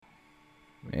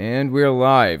And we're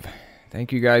live.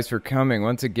 Thank you guys for coming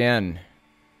once again.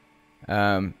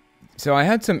 So I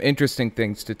had some interesting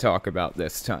things to talk about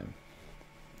this time.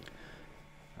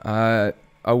 A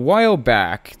while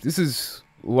back, this is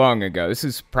long ago, this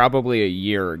is probably a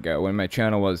year ago when my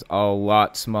channel was a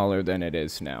lot smaller than it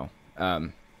is now. I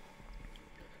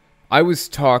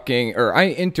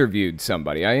interviewed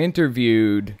somebody. I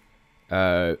interviewed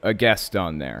a guest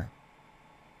on there.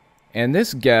 And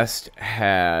this guest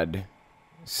had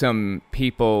some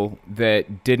people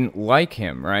that didn't like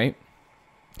him, right?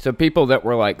 So people that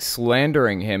were like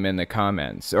slandering him in the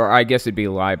comments, or I guess it'd be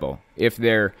libel, if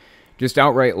they're just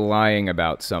outright lying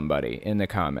about somebody in the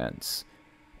comments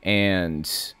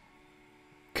and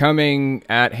coming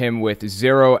at him with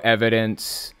zero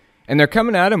evidence. And they're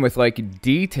coming at him with like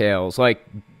details, like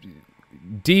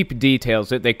deep details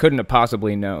that they couldn't have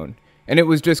possibly known. And it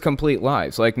was just complete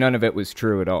lies. Like none of it was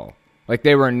true at all. Like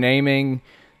they were naming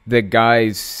the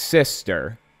guy's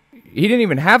sister. He didn't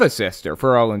even have a sister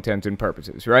for all intents and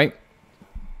purposes, right?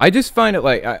 I just find it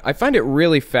I find it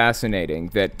really fascinating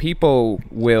that people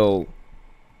will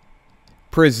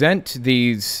present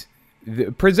this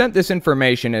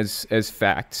information as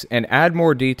facts and add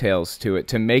more details to it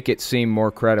to make it seem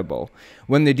more credible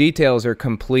when the details are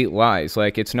complete lies,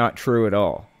 like it's not true at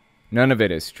all. None of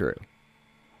it is true.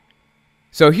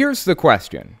 So here's the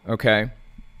question, okay?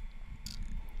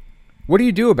 What do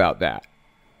you do about that?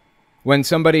 When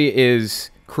somebody is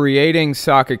creating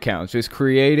sock accounts, just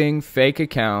creating fake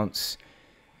accounts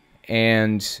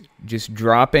and just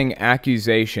dropping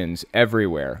accusations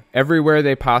everywhere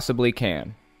they possibly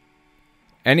can.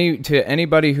 To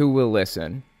anybody who will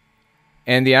listen,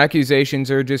 and the accusations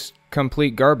are just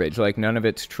complete garbage, like none of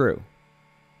it's true.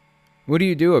 What do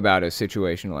you do about a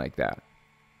situation like that?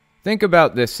 Think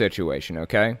about this situation,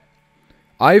 okay?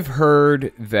 I've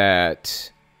heard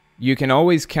that you can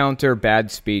always counter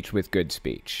bad speech with good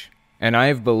speech, and I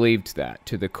have believed that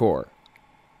to the core.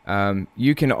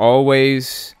 You can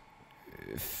always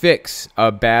fix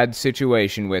a bad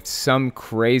situation with some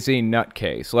crazy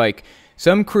nutcase, like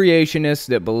some creationist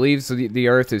that believes the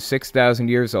earth is 6,000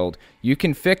 years old. You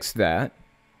can fix that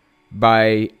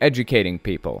by educating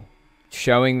people,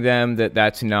 showing them that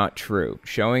that's not true,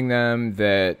 showing them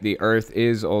that the earth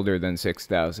is older than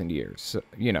 6,000 years, so,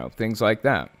 things like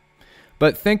that.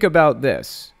 But think about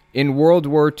this. In World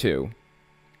War II,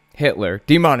 Hitler,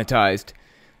 demonetized,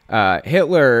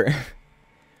 Hitler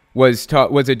was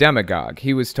a demagogue.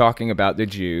 He was talking about the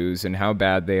Jews and how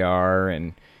bad they are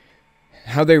and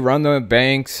how they run the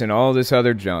banks and all this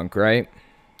other junk, right?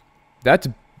 That's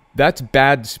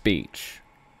bad speech.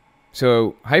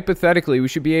 So hypothetically, we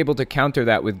should be able to counter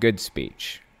that with good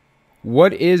speech.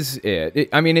 What is it?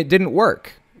 It didn't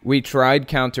work. We tried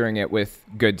countering it with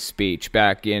good speech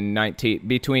back in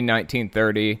between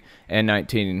 1930 and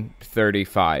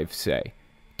 1935, say.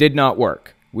 Did not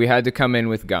work. We had to come in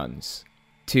with guns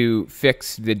to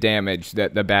fix the damage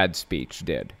that the bad speech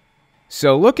did.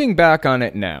 So looking back on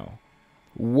it now,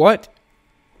 what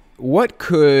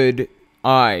could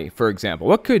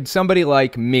what could somebody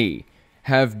like me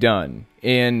have done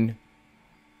in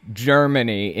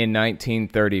Germany in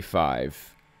 1935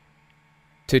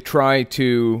 to try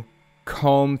to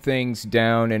calm things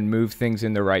down and move things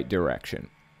in the right direction?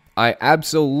 I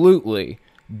absolutely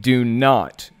do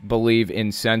not believe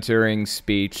in censoring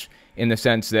speech in the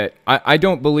sense that I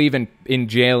don't believe in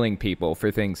jailing people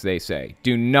for things they say.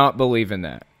 Do not believe in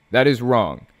that. That is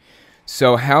wrong.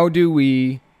 So how do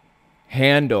we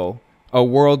handle a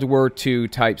World War II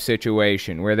type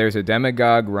situation where there's a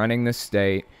demagogue running the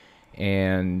state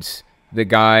and the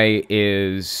guy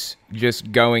is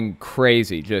just going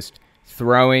crazy, just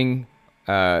throwing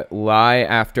lie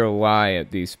after lie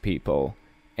at these people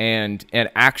and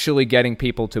actually getting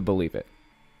people to believe it?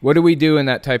 What do we do in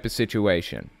that type of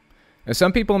situation? Now,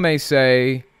 some people may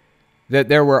say that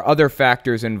there were other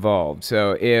factors involved.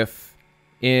 So if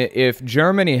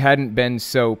Germany hadn't been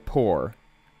so poor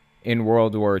in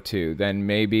World War II, then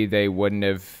maybe they wouldn't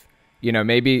have,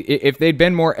 maybe if they'd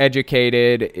been more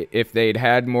educated, if they'd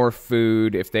had more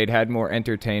food, if they'd had more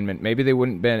entertainment, maybe they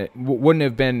wouldn't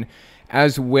have been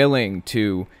as willing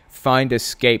to find a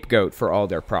scapegoat for all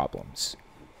their problems.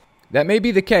 That may be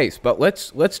the case, but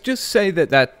let's just say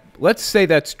let's say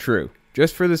that's true,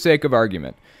 just for the sake of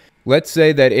argument. Let's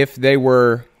say that if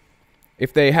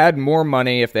they had more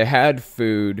money, if they had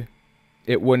food,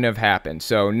 it wouldn't have happened.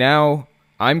 So now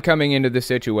I'm coming into the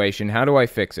situation. How do I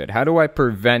fix it? How do I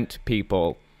prevent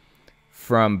people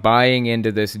from buying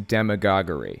into this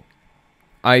demagoguery?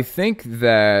 I think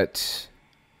that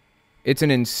it's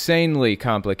an insanely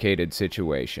complicated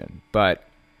situation, but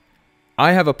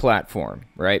I have a platform,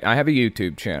 right? I have a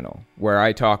YouTube channel where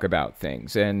I talk about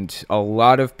things, and a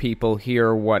lot of people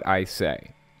hear what I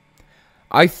say.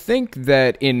 I think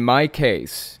that in my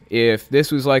case, if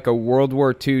this was like a World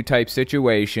War II type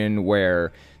situation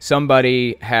where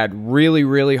somebody had really,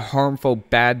 really harmful,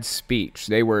 bad speech,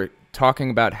 they were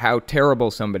talking about how terrible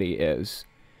somebody is,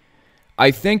 I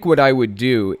think what I would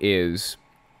do is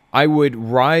I would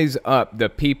rise up the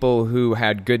people who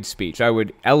had good speech. I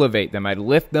would elevate them. I'd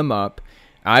lift them up.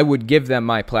 I would give them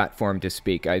my platform to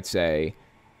speak. I'd say,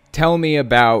 tell me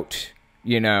about,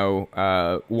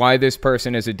 why this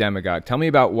person is a demagogue. Tell me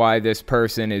about why this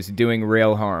person is doing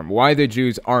real harm. Why the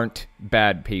Jews aren't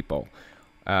bad people.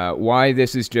 Why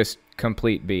this is just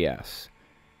complete BS.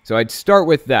 So I'd start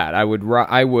with that. I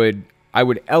would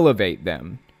elevate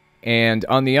them. And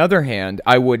on the other hand,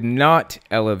 I would not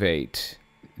elevate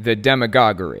the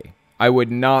demagoguery. I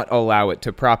would not allow it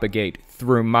to propagate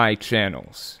through my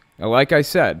channels. Now, like I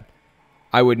said,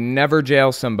 I would never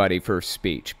jail somebody for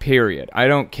speech, period. I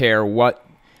don't care what.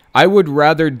 I would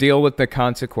rather deal with the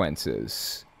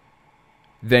consequences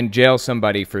than jail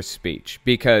somebody for speech,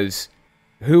 because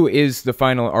who is the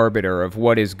final arbiter of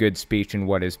what is good speech and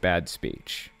what is bad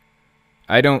speech?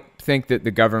 I don't think that the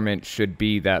government should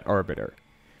be that arbiter.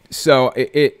 So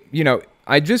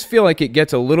I just feel like it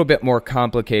gets a little bit more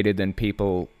complicated than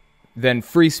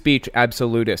free speech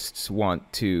absolutists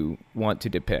want to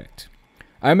depict.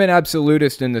 I'm an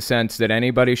absolutist in the sense that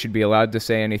anybody should be allowed to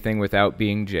say anything without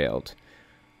being jailed.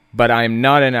 But I'm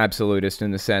not an absolutist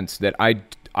in the sense that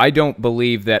I don't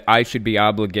believe that I should be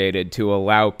obligated to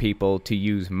allow people to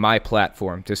use my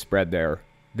platform to spread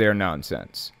their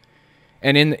nonsense.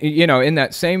 And in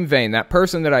that same vein, that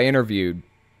person that I interviewed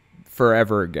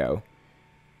forever ago,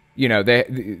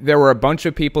 there were a bunch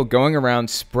of people going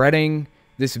around spreading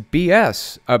this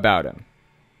BS about him,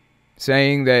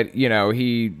 saying that,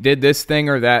 he did this thing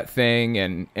or that thing,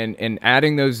 and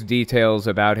adding those details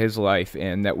about his life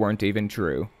in that weren't even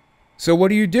true. So what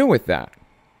do you do with that?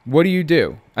 What do you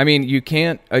do? I mean, you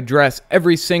can't address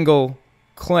every single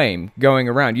claim going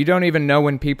around. You don't even know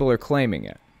when people are claiming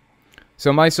it.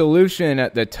 So my solution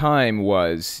at the time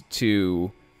was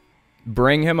to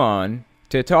bring him on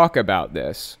to talk about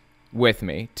this with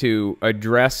me, to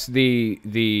address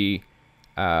the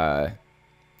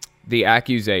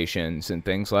accusations and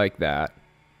things like that.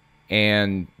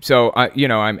 And so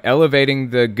I'm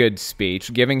elevating the good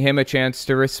speech, giving him a chance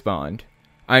to respond.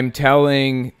 I'm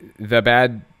telling the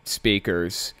bad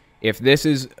speakers, if this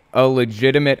is a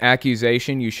legitimate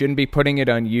accusation, you shouldn't be putting it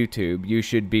on YouTube. You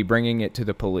should be bringing it to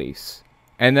the police.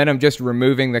 And then I'm just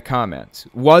removing the comments.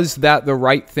 Was that the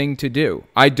right thing to do?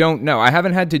 I don't know. I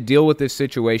haven't had to deal with this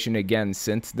situation again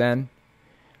since then.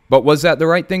 But was that the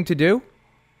right thing to do?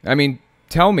 I mean,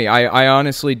 tell me. I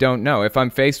honestly don't know. If I'm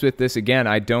faced with this again,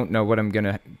 I don't know what I'm going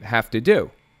to have to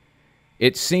do.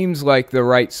 It seems like the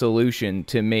right solution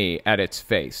to me at its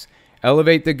face.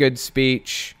 Elevate the good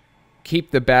speech. Keep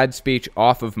the bad speech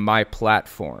off of my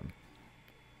platform.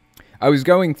 I was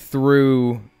going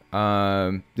through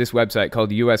this website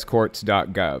called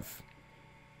uscourts.gov.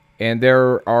 And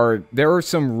there are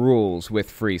some rules with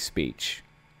free speech.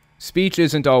 Speech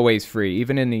isn't always free,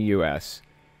 even in the US,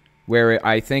 where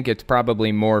I think it's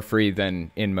probably more free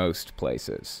than in most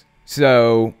places.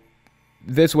 So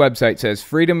this website says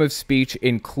freedom of speech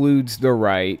includes the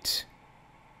right,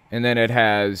 and then it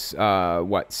has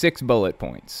 6 bullet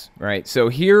points, right? So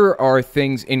here are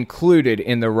things included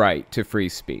in the right to free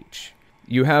speech.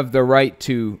 You have the right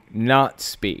to not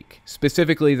speak,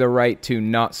 specifically the right to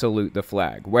not salute the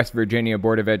flag. West Virginia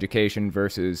Board of Education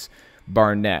versus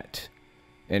Barnett.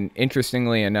 And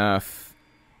interestingly enough,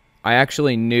 I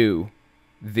actually knew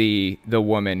the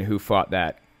woman who fought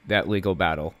that legal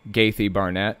battle, Gaithy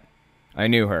Barnett. I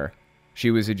knew her.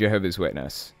 She was a Jehovah's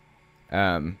Witness.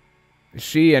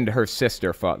 She and her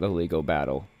sister fought the legal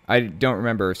battle. I don't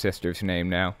remember her sister's name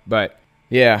now, but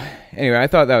yeah. Anyway, I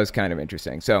thought that was kind of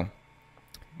interesting. So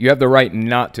you have the right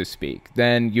not to speak.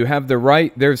 Then you have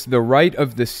there's the right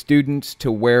of the students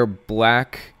to wear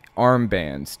black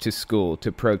armbands to school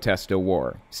to protest a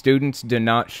war. Students do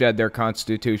not shed their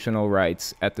constitutional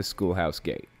rights at the schoolhouse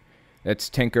gate. That's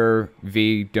Tinker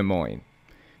v. Des Moines.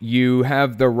 You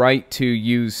have the right to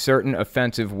use certain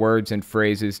offensive words and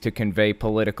phrases to convey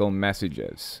political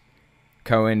messages.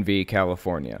 Cohen v.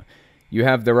 California. You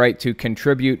have the right to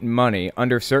contribute money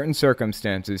under certain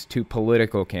circumstances to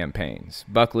political campaigns.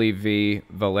 Buckley v.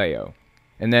 Vallejo.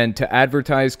 And then to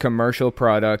advertise commercial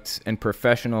products and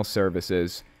professional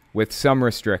services with some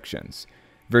restrictions.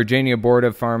 Virginia Board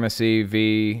of Pharmacy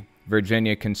v.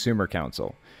 Virginia Consumer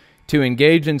Council. To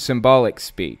engage in symbolic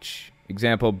speech.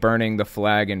 Example, burning the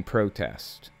flag in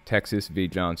protest. Texas v.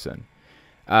 Johnson.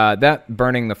 That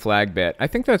burning the flag bit, I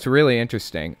think that's really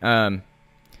interesting. I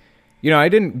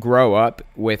didn't grow up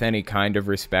with any kind of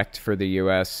respect for the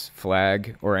U.S.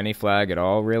 flag or any flag at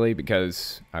all, really,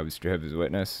 because I was Jehovah's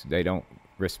Witness. They don't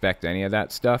respect any of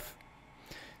that stuff.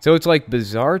 So it's like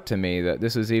bizarre to me that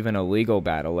this is even a legal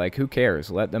battle. Like, who cares?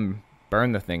 Let them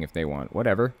burn the thing if they want.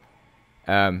 Whatever.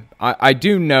 I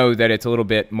do know that it's a little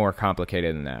bit more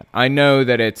complicated than that. I know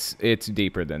that it's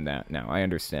deeper than that now. I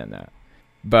understand that.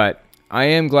 But I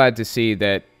am glad to see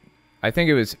that, I think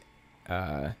it was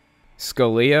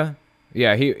Scalia.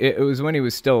 Yeah, it was when he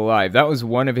was still alive. That was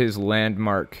one of his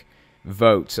landmark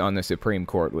votes on the Supreme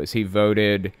Court, was he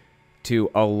voted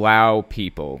to allow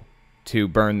people to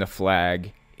burn the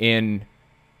flag in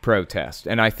protest.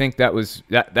 And I think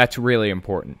that's really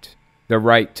important. The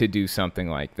right to do something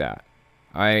like that.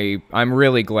 I'm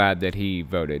really glad that he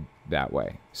voted that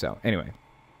way. So anyway.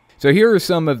 So here are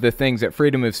some of the things that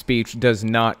freedom of speech does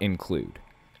not include.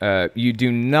 You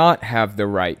do not have the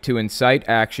right to incite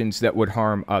actions that would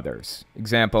harm others.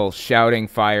 Example, shouting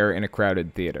fire in a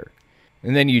crowded theater.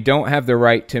 And then you don't have the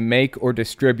right to make or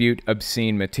distribute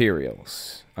obscene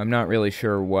materials. I'm not really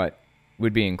sure what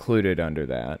would be included under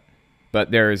that, but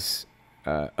there's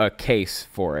a case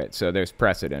for it. So there's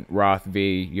precedent, Roth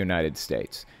v. United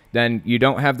States. Then you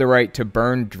don't have the right to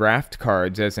burn draft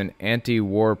cards as an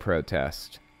anti-war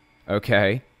protest.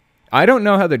 Okay. I don't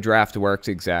know how the draft works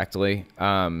exactly.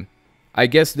 I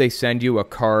guess they send you a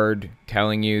card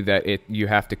telling you that you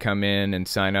have to come in and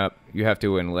sign up. You have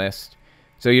to enlist.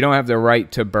 So you don't have the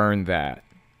right to burn that.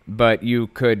 But you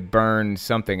could burn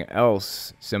something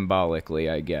else symbolically,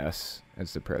 I guess,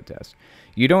 as the protest.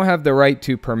 You don't have the right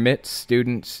to permit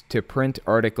students to print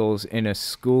articles in a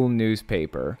school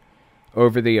newspaper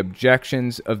over the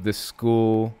objections of the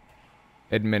school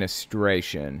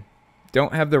administration.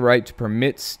 Don't have the right to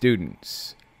permit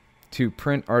students to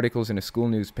print articles in a school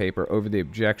newspaper over the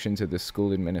objections of the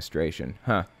school administration.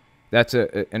 That's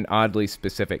an oddly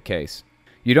specific case.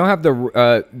 You don't have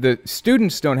the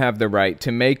students don't have the right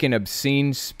to make an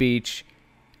obscene speech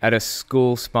at a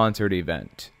school-sponsored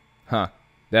event.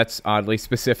 That's oddly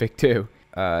specific too.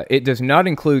 It does not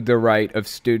include the right of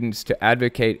students to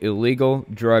advocate illegal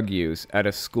drug use at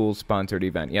a school-sponsored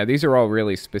event. Yeah, these are all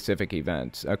really specific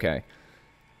events. Okay.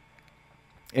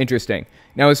 Interesting.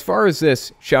 Now, as far as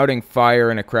this shouting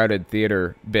fire in a crowded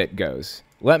theater bit goes,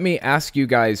 let me ask you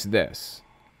guys this.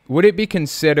 Would it be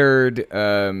considered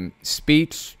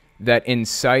speech that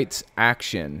incites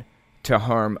action to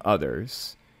harm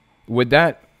others?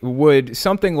 Would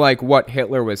something like what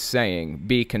Hitler was saying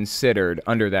be considered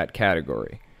under that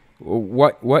category?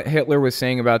 What Hitler was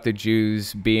saying about the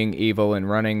Jews being evil and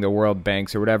running the world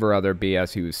banks or whatever other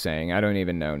BS he was saying, I don't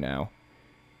even know now.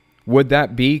 Would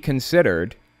that be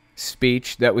considered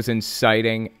speech that was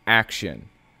inciting action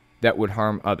that would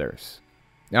harm others?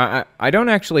 Now, I don't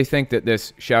actually think that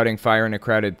this shouting fire in a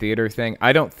crowded theater thing,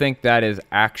 I don't think that is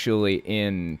actually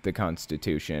in the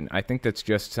Constitution. I think that's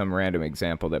just some random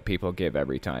example that people give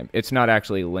every time. It's not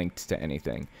actually linked to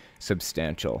anything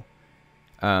substantial.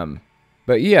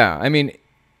 But yeah, I mean,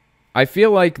 I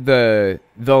feel like the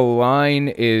line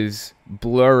is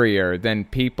blurrier than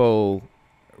people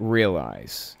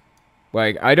realize.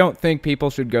 Like, I don't think people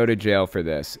should go to jail for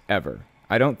this, ever.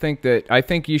 I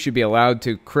think you should be allowed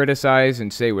to criticize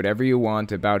and say whatever you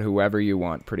want about whoever you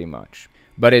want, pretty much.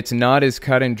 But it's not as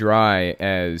cut and dry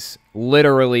as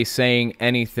literally saying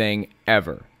anything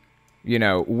ever. You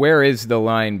know, where is the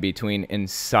line between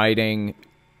inciting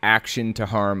action to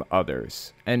harm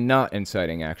others and not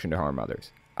inciting action to harm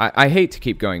others? I hate to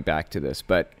keep going back to this,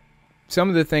 but some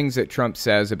of the things that Trump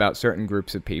says about certain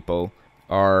groups of people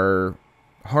are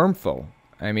harmful.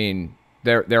 I mean,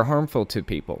 they're harmful to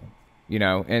people. You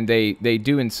know, and they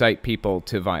do incite people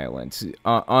to violence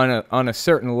on a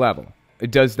certain level.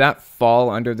 Does that fall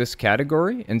under this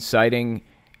category, inciting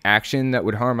action that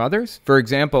would harm others? For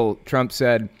example, Trump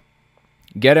said,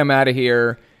 "Get him out of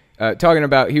here." Talking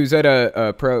about he was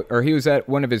at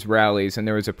one of his rallies and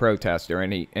there was a protester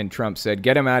and Trump said,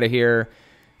 "Get him out of here,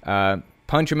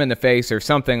 punch him in the face," or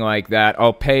something like that.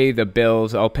 "I'll pay the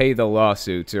bills. I'll pay the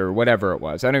lawsuits," or whatever it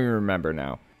was. I don't even remember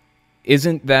now.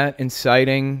 Isn't that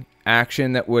inciting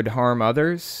action that would harm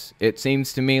others? It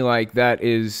seems to me like that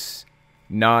is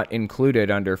not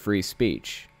included under free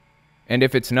speech. And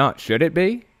if it's not, should it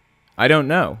be? I don't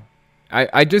know.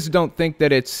 I just don't think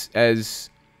that it's as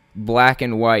black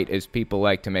and white as people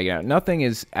like to make it out. Nothing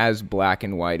is as black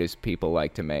and white as people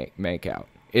like to make out.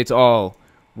 It's all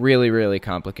really, really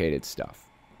complicated stuff.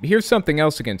 Here's something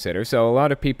else to consider. So a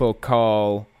lot of people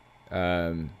call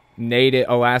Alaskan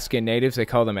natives, they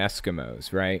call them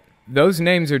Eskimos, right? those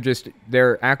names are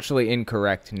they're actually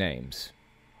incorrect names.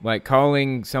 Like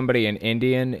calling somebody an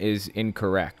Indian is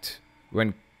incorrect.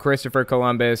 When Christopher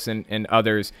Columbus and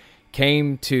others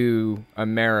came to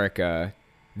America,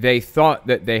 they thought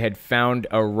that they had found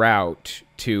a route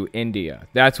to India.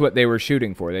 That's what they were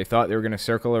shooting for. They thought they were going to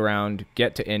circle around,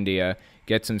 get to India,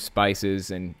 get some spices,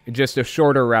 and just a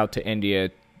shorter route to India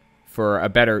for a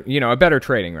better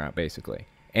trading route, basically.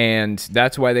 And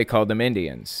that's why they called them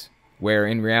Indians, where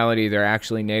in reality they're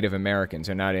actually Native Americans,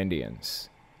 they're not Indians.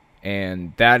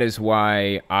 And that is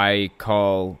why I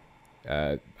call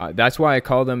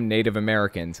them Native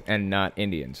Americans and not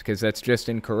Indians, because that's just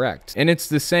incorrect. And it's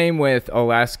the same with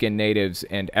Alaskan Natives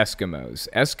and Eskimos.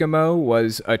 Eskimo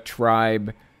was a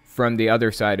tribe from the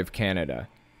other side of Canada.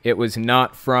 It was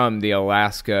not from the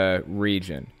Alaska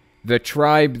region. The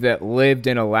tribe that lived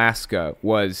in Alaska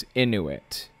was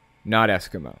Inuit, not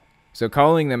Eskimo. So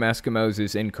calling them Eskimos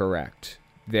is incorrect.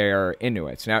 They're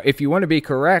Inuits. Now, if you want to be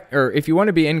correct, or if you want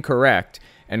to be incorrect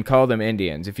and call them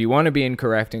Indians, if you want to be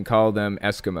incorrect and call them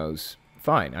Eskimos,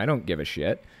 fine. I don't give a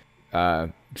shit.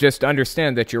 Just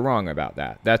understand that you're wrong about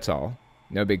that. That's all.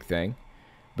 No big thing.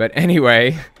 But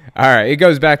anyway, all right, it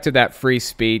goes back to that free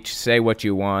speech, say what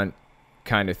you want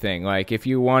kind of thing. Like, if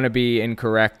you want to be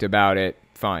incorrect about it,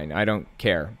 fine. I don't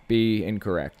care. Be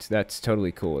incorrect. That's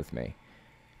totally cool with me.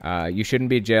 You shouldn't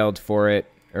be jailed for it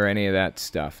or any of that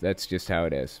stuff. That's just how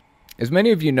it is. As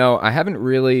many of you know, I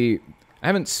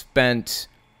haven't spent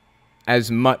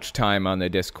as much time on the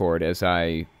Discord as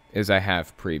I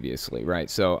have previously, right?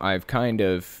 So I've kind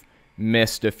of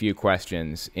missed a few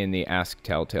questions in the Ask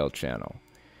Telltale channel.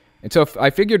 And so I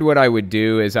figured what I would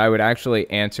do is I would actually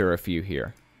answer a few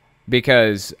here,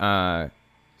 because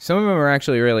some of them are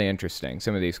actually really interesting,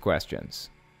 some of these questions.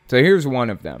 So here's one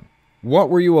of them.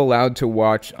 What were you allowed to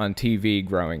watch on TV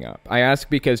growing up? I ask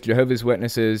because Jehovah's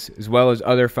Witnesses, as well as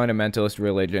other fundamentalist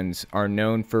religions, are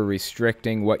known for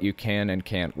restricting what you can and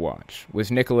can't watch.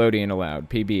 Was Nickelodeon allowed?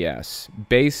 PBS.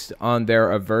 Based on their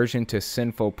aversion to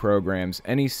sinful programs,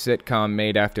 any sitcom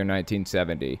made after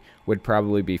 1970 would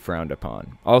probably be frowned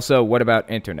upon. Also, what about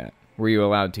internet? Were you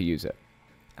allowed to use it?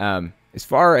 As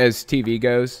far as TV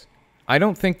goes, I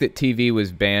don't think that TV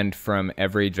was banned from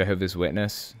every Jehovah's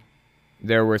Witness.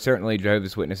 There were certainly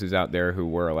Jehovah's Witnesses out there who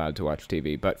were allowed to watch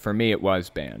TV, but for me it was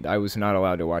banned. I was not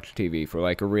allowed to watch TV for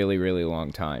like a really, really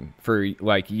long time, for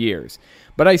like years.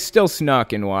 But I still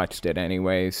snuck and watched it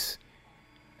anyways,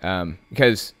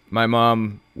 because my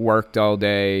mom worked all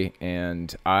day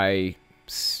and I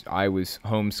was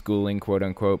homeschooling, quote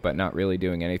unquote, but not really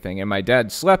doing anything. And my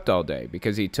dad slept all day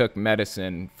because he took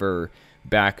medicine for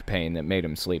back pain that made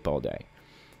him sleep all day.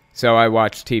 So I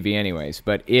watched TV anyways,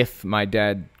 but if my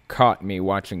dad caught me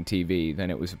watching TV,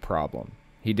 then it was a problem.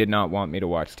 He did not want me to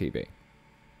watch TV.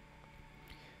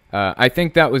 I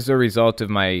think that was the result of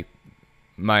my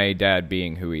dad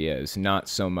being who he is, not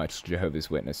so much Jehovah's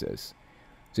Witnesses.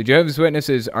 So Jehovah's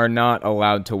Witnesses are not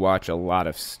allowed to watch a lot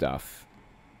of stuff.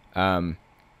 But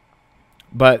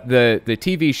the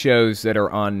TV shows that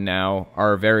are on now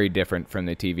are very different from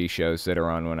the TV shows that are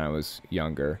on when I was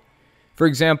younger. For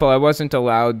example, I wasn't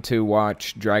allowed to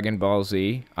watch Dragon Ball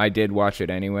Z. I did watch it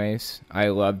anyways. I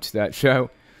loved that show.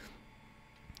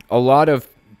 A lot of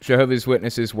Jehovah's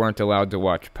Witnesses weren't allowed to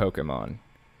watch Pokemon.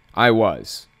 I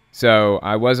was. So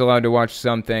I was allowed to watch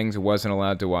some things, wasn't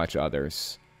allowed to watch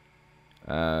others.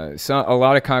 A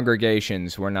lot of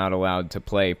congregations were not allowed to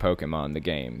play Pokemon, the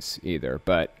games, either,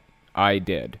 but I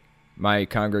did. My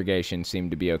congregation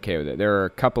seemed to be okay with it. There are a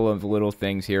couple of little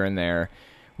things here and there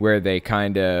where they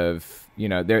kind of,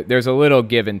 there's a little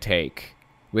give and take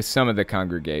with some of the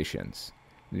congregations.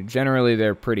 Generally,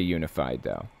 they're pretty unified,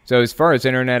 though. So as far as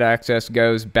internet access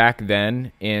goes, back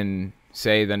then in,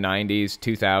 say, the 90s,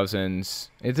 2000s,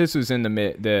 this was in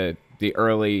the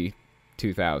early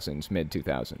 2000s,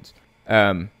 mid-2000s,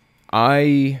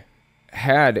 I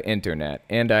had internet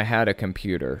and I had a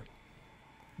computer,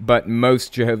 but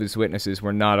most Jehovah's Witnesses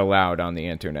were not allowed on the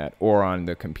internet or on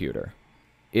the computer.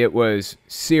 It was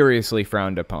seriously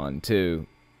frowned upon to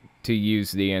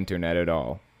use the internet at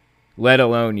all, let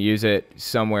alone use it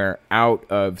somewhere out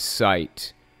of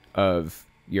sight of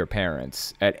your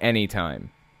parents at any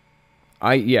time.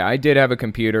 I did have a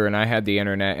computer and I had the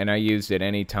internet and I used it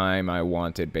any time I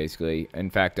wanted, basically. In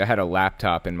fact, I had a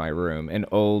laptop in my room, an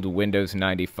old Windows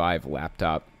 95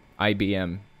 laptop,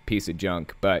 IBM piece of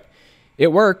junk, but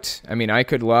it worked. I mean, I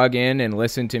could log in and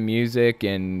listen to music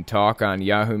and talk on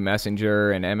Yahoo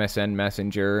Messenger and MSN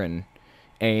Messenger and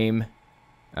AIM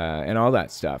and all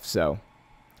that stuff. So,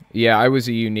 yeah, I was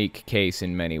a unique case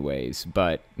in many ways.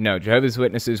 But no, Jehovah's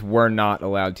Witnesses were not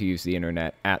allowed to use the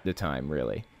internet at the time,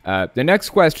 really. The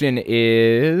next question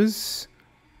is,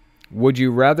 would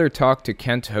you rather talk to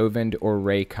Kent Hovind or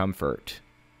Ray Comfort?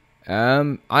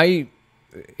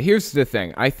 Here's the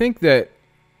thing. I think that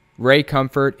Ray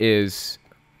Comfort is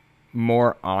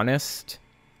more honest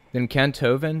than Kent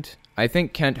Hovind. I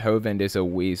think Kent Hovind is a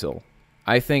weasel.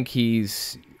 I think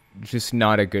he's just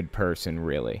not a good person,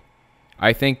 really.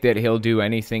 I think that he'll do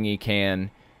anything he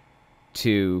can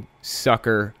to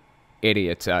sucker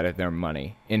idiots out of their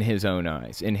money in his own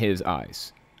eyes, in his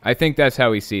eyes. I think that's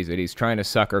how he sees it. He's trying to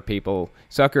sucker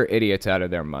idiots out of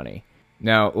their money.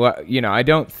 Now, I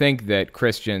don't think that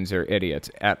Christians are idiots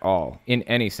at all, in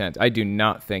any sense. I do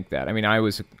not think that. I mean, I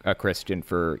was a Christian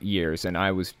for years, and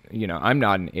I'm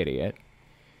not an idiot.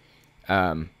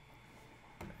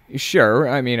 Sure,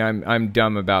 I mean, I'm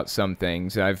dumb about some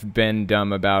things. I've been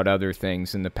dumb about other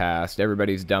things in the past.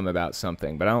 Everybody's dumb about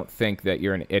something, but I don't think that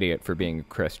you're an idiot for being a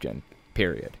Christian,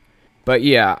 period. But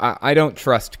yeah, I don't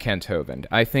trust Kent Hovind.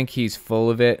 I think he's full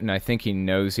of it, and I think he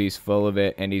knows he's full of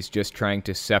it, and he's just trying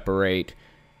to separate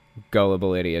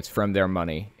gullible idiots from their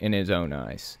money in his own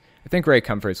eyes. I think Ray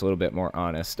Comfort's a little bit more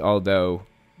honest, although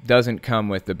doesn't come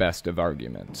with the best of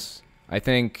arguments. I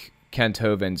think Kent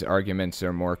Hovind's arguments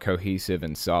are more cohesive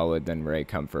and solid than Ray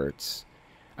Comfort's.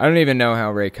 I don't even know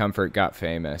how Ray Comfort got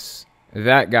famous.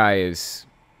 That guy is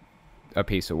a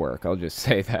piece of work, I'll just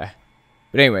say that.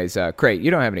 But anyways, Crate, you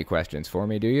don't have any questions for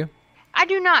me, do you? I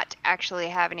do not actually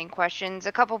have any questions.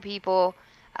 A couple people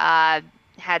had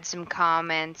some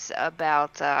comments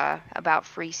about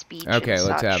free speech. Okay, and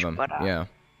let's such, have them. But, yeah.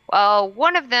 Well,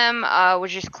 one of them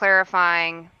was just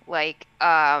clarifying,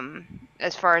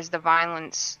 as far as the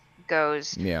violence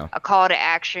goes, Yeah. a call to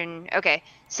action. Okay,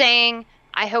 saying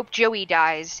I hope Joey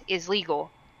dies is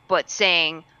legal, but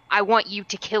saying I want you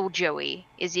to kill Joey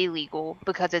is illegal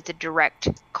because it's a direct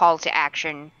call to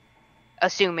action,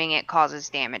 assuming it causes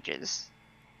damages.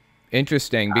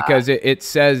 Interesting, because it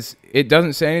says, it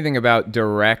doesn't say anything about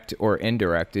direct or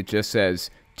indirect. It just says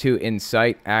to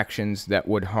incite actions that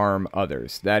would harm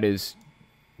others. That is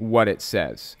what it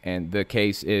says. And the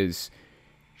case is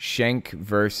Schenck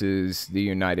versus the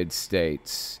United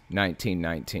States,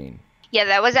 1919. Yeah,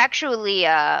 that was actually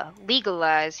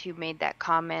legalized who made that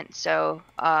comment, so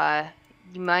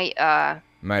you might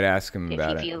ask him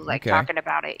about it. If you feel like talking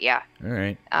about it, yeah. All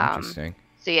right, interesting.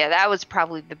 So yeah, that was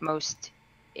probably the most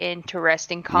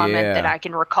interesting comment that I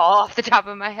can recall off the top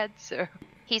of my head. So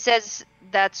he says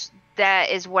that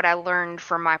is what I learned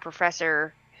from my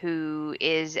professor, who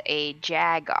is a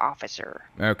JAG officer.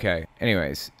 Okay.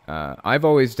 Anyways, I've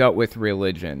always dealt with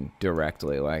religion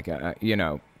directly.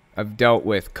 I've dealt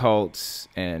with cults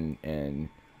and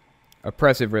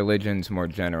oppressive religions more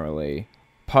generally.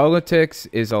 Politics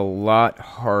is a lot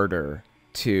harder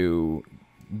to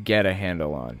get a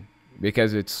handle on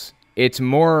because it's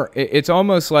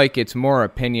almost like it's more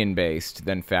opinion based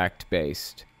than fact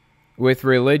based. With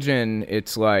religion,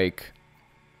 it's like,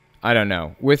 I don't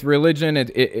know. With religion,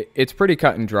 it's pretty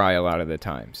cut and dry a lot of the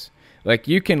times. Like,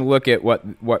 you can look at what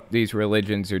these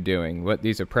religions are doing, what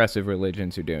these oppressive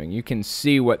religions are doing. You can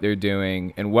see what they're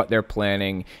doing and what they're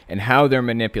planning and how they're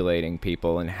manipulating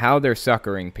people and how they're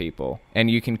suckering people. And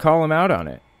you can call them out on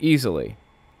it easily.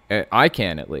 I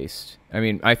can, at least. I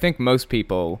mean, I think most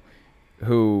people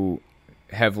who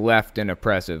have left an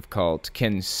oppressive cult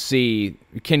can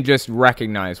just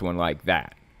recognize one like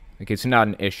that. Like, it's not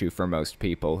an issue for most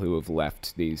people who have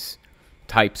left these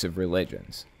types of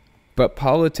religions. But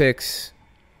politics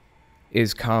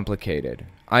is complicated.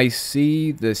 I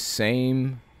see the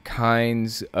same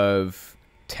kinds of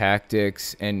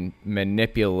tactics and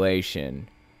manipulation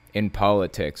in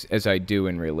politics as I do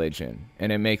in religion,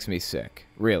 and it makes me sick,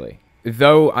 really.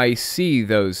 Though I see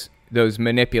those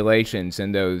manipulations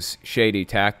and those shady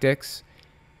tactics,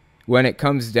 when it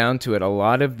comes down to it, a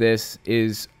lot of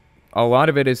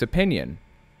it is opinion.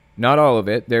 Not all of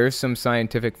it. There is some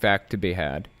scientific fact to be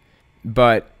had,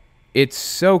 but it's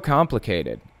so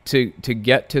complicated to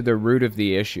get to the root of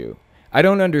the issue. I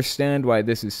don't understand why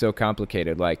this is so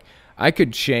complicated. Like, I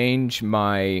could change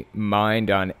my mind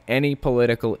on any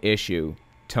political issue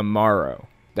tomorrow.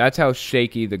 That's how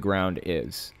shaky the ground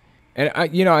is. And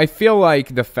I feel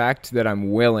like the fact that I'm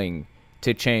willing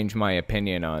to change my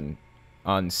opinion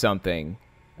on something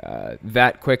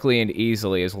that quickly and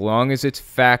easily, as long as it's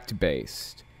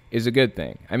fact-based, is a good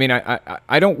thing. I mean,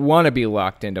 I don't want to be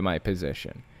locked into my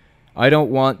position. I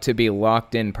don't want to be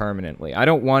locked in permanently. I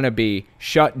don't want to be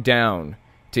shut down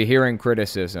to hearing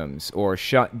criticisms or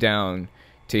shut down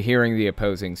to hearing the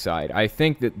opposing side. I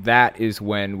think that is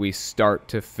when we start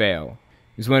to fail,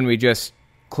 is when we just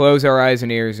close our eyes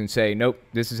and ears and say, nope,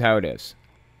 this is how it is.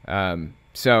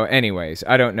 So anyways,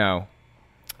 I don't know.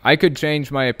 I could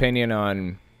change my opinion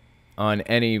on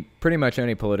pretty much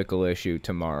any political issue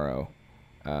tomorrow.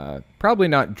 Probably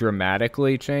not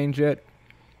dramatically change it,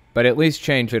 but at least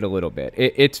change it a little bit.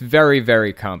 It's very,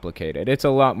 very complicated. It's a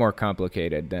lot more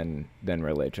complicated than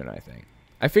religion, I think.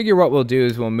 I figure what we'll do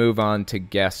is we'll move on to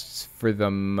guests for the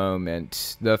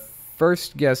moment. The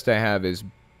first guest I have is,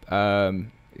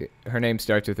 her name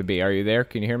starts with a B. Are you there?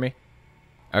 Can you hear me?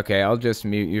 Okay, I'll just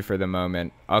mute you for the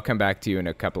moment. I'll come back to you in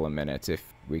a couple of minutes if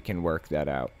we can work that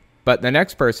out. But the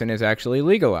next person is actually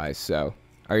legalized, so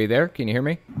are you there? Can you hear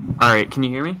me? All right, can you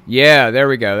hear me? Yeah, there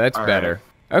we go. That's better.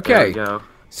 Right. Okay. There we go.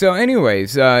 So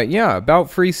anyways, about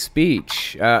free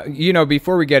speech.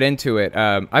 Before we get into it,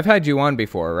 I've had you on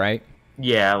before, right?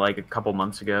 Yeah, like a couple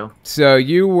months ago. So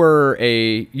you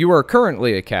are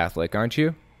currently a Catholic, aren't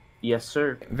you? Yes,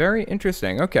 sir. Very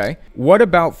interesting. Okay. What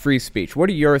about free speech? What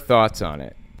are your thoughts on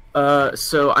it?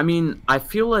 So I mean, I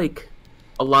feel like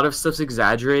a lot of stuff's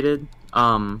exaggerated.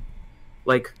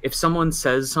 Like if someone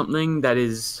says something that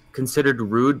is considered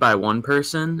rude by one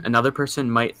person, another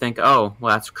person might think, "Oh,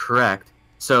 well, that's correct."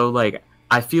 So like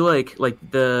I feel like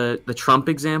the Trump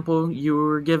example you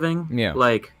were giving, yeah.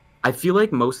 Like I feel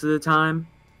like most of the time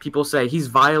people say he's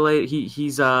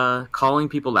calling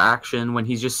people to action when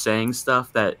he's just saying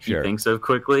stuff that he thinks of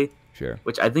quickly. Sure.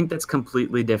 Which I think that's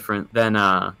completely different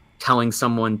than telling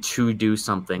someone to do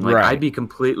something. Like I'd be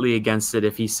completely against it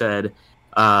if he said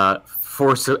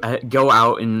go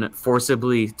out and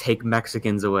forcibly take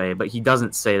Mexicans away, but he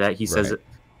doesn't say that. He says,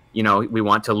 we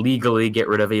want to legally get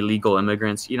rid of illegal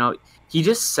immigrants. He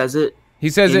just says it. He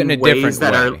says it in a different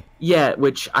way.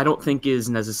 Which I don't think is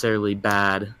necessarily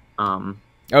bad.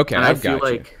 Okay, I've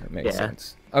got you. That makes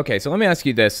sense. Okay, so let me ask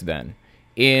you this then.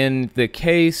 In the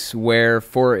case where,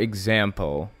 for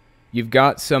example, you've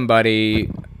got somebody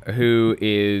who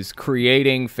is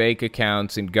creating fake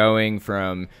accounts and going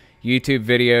from YouTube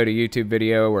video to YouTube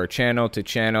video or channel to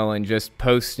channel and just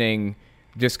posting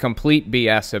just complete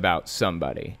BS about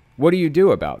somebody. What do you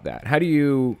do about that? How do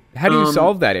you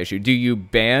solve that issue? Do you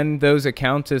ban those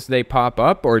accounts as they pop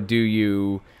up, or do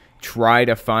you try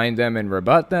to find them and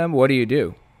rebut them? What do you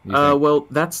do? Well,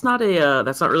 that's not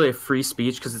really a free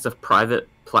speech because it's a private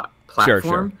platform.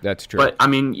 Sure, that's true. But I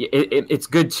mean, it's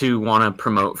good to want to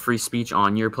promote free speech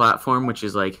on your platform, which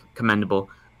is like commendable.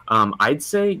 I'd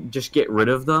say just get rid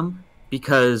of them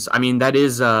because I mean that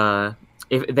is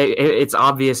it's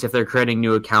obvious if they're creating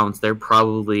new accounts, they're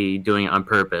probably doing it on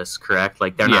purpose, correct?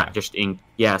 Like they're not just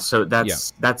so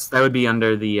that would be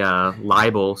under the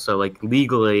libel. So like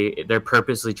legally, they're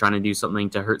purposely trying to do something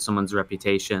to hurt someone's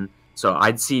reputation. So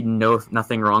I'd see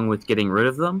nothing wrong with getting rid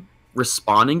of them.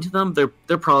 Responding to them,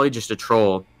 they're probably just a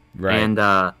troll, right?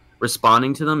 And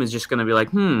responding to them is just going to be like,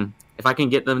 if I can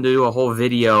get them to do a whole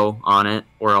video on it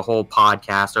or a whole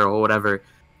podcast or whatever,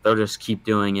 they'll just keep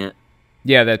doing it.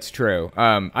 Yeah, that's true.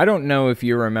 I don't know if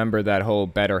you remember that whole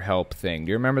BetterHelp thing. Do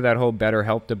you remember that whole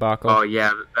BetterHelp debacle? Oh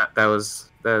yeah, that was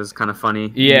kind of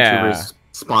funny. Yeah, YouTubers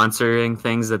sponsoring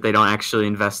things that they don't actually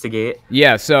investigate.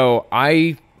 Yeah, so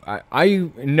I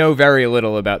know very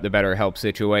little about the BetterHelp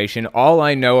situation. All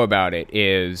I know about it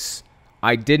is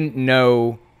I didn't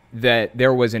know that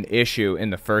there was an issue in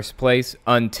the first place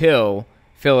until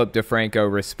Philip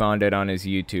DeFranco responded on his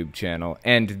YouTube channel,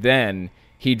 and then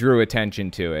he drew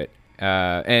attention to it.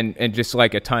 And just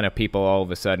like a ton of people all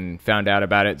of a sudden found out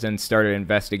about it, then started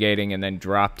investigating and then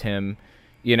dropped him,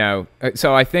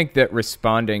 So I think that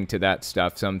responding to that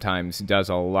stuff sometimes does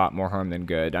a lot more harm than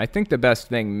good. I think the best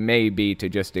thing may be to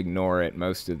just ignore it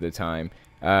most of the time.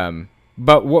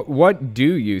 But what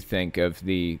do you think of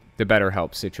the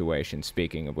BetterHelp situation,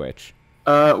 speaking of which?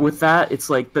 With that, it's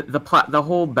like the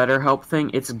whole BetterHelp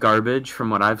thing. It's garbage from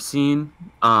what I've seen.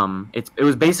 It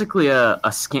was basically a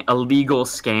legal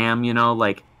scam.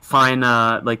 Like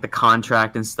like the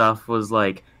contract and stuff was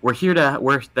like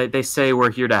they say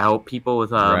we're here to help people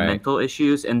with mental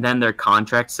issues, and then their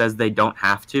contract says they don't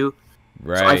have to.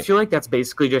 Right. So I feel like that's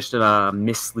basically just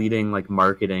misleading like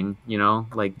marketing.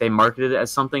 Like they marketed it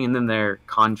as something, and then their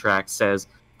contract says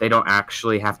they don't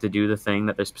actually have to do the thing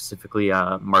that they're specifically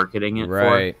marketing it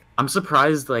for. I'm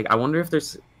surprised. Like, I wonder if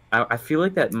there's... I feel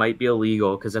like that might be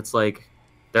illegal because it's like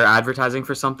they're advertising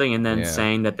for something and then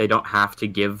saying that they don't have to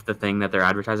give the thing that they're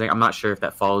advertising. I'm not sure if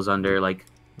that falls under, like,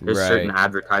 there's certain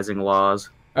advertising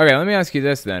laws. Okay, let me ask you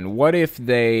this then. What if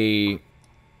they...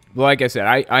 Like I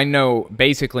said, I know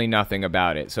basically nothing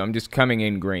about it, so I'm just coming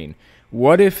in green.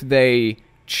 What if they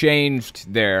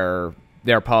changed their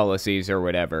policies or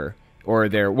whatever... Or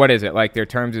their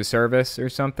terms of service or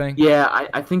something? Yeah,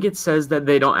 I think it says that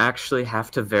they don't actually have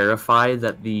to verify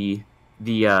that the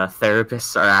the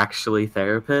therapists are actually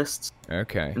therapists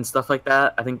Okay. and stuff like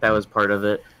that. I think that was part of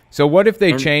it. So what if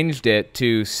they And- changed it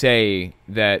to say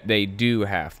that they do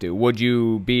have to? Would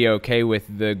you be okay with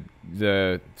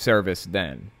the service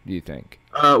then, do you think?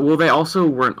 Well, they also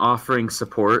weren't offering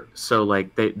support, so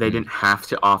like they didn't have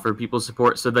to offer people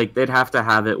support. So like they'd have to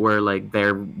have it where like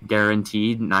they're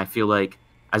guaranteed, and I feel like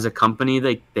as a company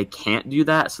they can't do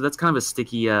that. So that's kind of a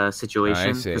sticky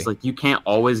situation see. because like you can't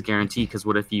always guarantee. Because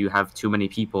what if you have too many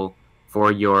people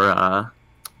for your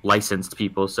licensed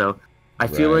people? So I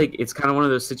feel Right. like it's kind of one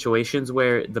of those situations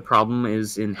where the problem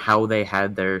is in how they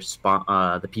had their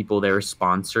the people they were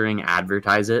sponsoring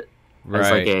advertise it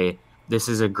as like Right. this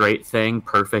is a great thing,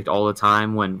 perfect all the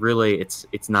time, when really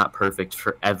it's not perfect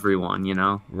for everyone, you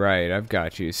know? Right, I've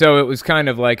got you. So it was kind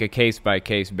of like a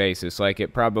case-by-case basis. Like,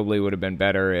 it probably would have been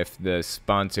better if the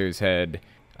sponsors had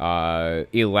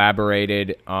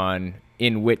elaborated on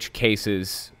in which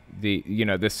cases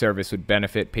this service would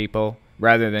benefit people,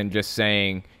 rather than just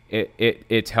saying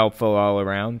it's helpful all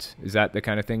around. Is that the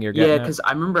kind of thing you're getting Yeah, at? because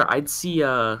I remember I'd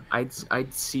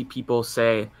see people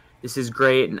say this is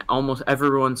great, and almost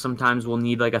everyone sometimes will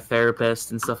need like a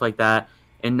therapist and stuff like that,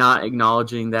 and not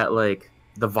acknowledging that like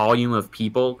the volume of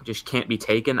people just can't be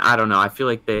taken. I don't know. I feel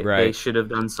like they Right. should have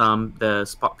done some. The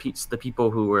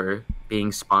people who were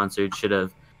being sponsored should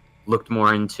have looked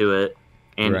more into it,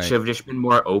 and Right. should have just been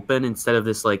more open instead of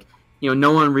this like,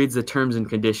 no one reads the terms and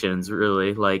conditions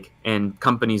really, like, and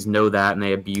companies know that and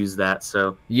they abuse that.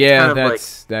 So Yeah, kind of like,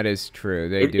 that is true.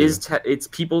 They do. it's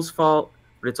people's fault,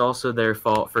 but it's also their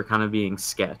fault for kind of being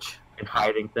sketch and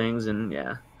hiding things. And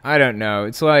yeah, I don't know.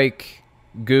 It's like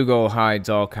Google hides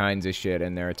all kinds of shit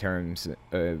in their terms.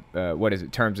 What is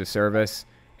it? Terms of service,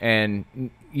 and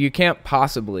you can't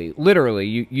possibly,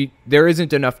 literally, there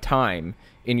isn't enough time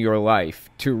in your life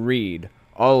to read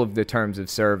all of the terms of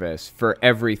service for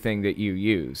everything that you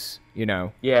use.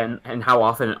 yeah, and how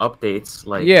often it updates,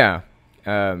 like, Yeah.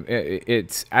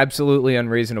 It's absolutely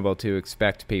unreasonable to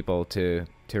expect people to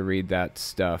read that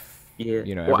stuff. yeah.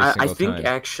 Every Well, I single think time.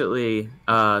 actually,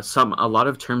 a lot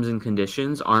of terms and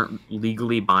conditions aren't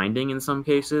legally binding in some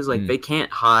cases. Like, they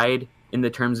can't hide in the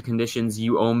terms and conditions,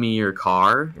 you owe me your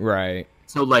car. Right.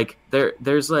 So like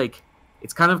there's like,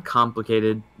 it's kind of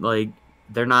complicated. Like,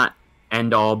 they're not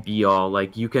end all be all.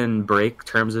 Like, you can break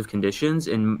terms of conditions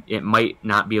and it might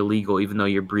not be illegal even though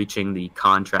you're breaching the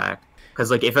contract.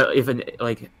 Because like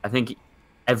like, I think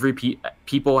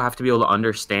people have to be able to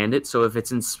understand it. So if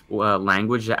it's in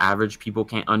language that average people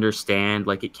can't understand,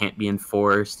 like, it can't be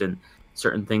enforced, and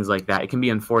certain things like that. It can be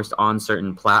enforced on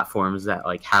certain platforms that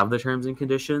like have the terms and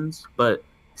conditions. But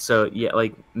so yeah,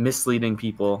 like, misleading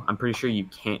people, I'm pretty sure you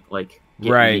can't like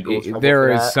get Right. legal trouble There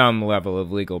for is that. some level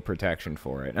of legal protection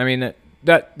for it. I mean,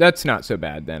 that's not so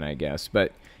bad then, I guess.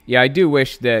 But yeah, I do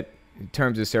wish that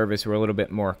terms of service were a little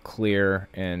bit more clear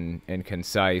and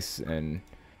concise and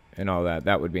all that.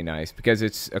 That would be nice, because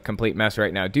it's a complete mess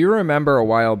right now. Do you remember a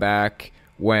while back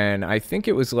when, I think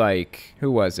it was like, who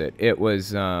was it? It was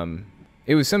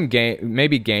some game,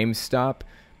 maybe GameStop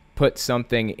put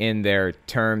something in their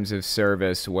terms of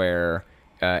service where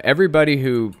everybody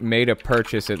who made a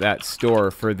purchase at that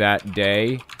store for that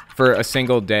day, for a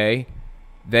single day,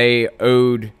 they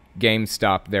owed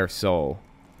GameStop their soul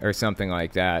or something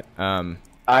like that.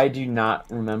 I do not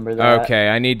remember that. Okay,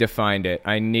 I need to find it.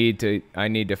 I need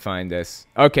to find this.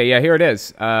 Okay, yeah, here it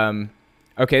is.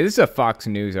 Okay, this is a Fox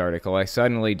News article. I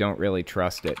suddenly don't really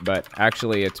trust it, but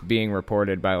actually it's being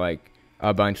reported by like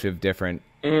a bunch of different.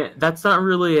 That's not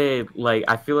really a, like,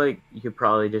 I feel like you could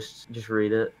probably just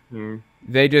read it here.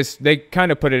 They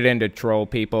kind of put it in to troll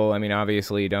people. I mean,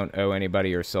 obviously you don't owe anybody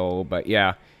your soul, but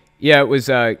yeah, it was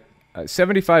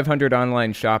 7,500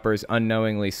 online shoppers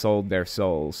unknowingly sold their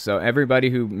souls. So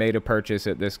everybody who made a purchase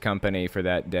at this company for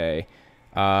that day,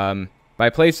 by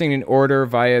placing an order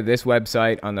via this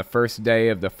website on the first day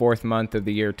of the fourth month of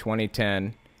the year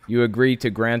 2010, you agree to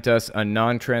grant us a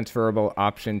non-transferable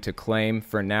option to claim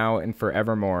for now and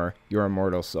forevermore your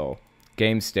immortal soul.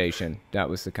 GameStation, that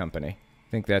was the company.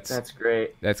 I think That's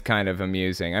great. that's kind of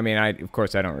amusing. I mean, of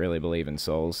course I don't really believe in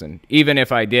souls, and even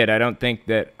if I did, I don't think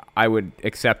that I would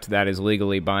accept that as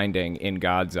legally binding in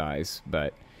God's eyes.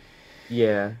 But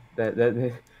Yeah,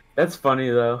 that's funny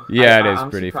though. Yeah, it is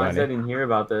I'm pretty surprised funny. I didn't hear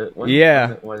about that.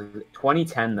 Yeah. Was it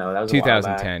 2010 though? That was a while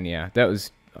back. 2010, yeah, that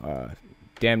was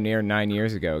damn near 9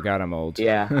 years ago. God, I'm old.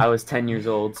 Yeah, I was 10 years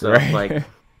old, so Right. like,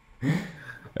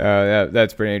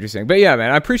 That's pretty interesting. But yeah,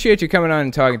 man, I appreciate you coming on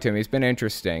and talking to me. It's been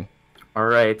interesting. all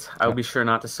right, I'll be sure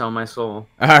not to sell my soul.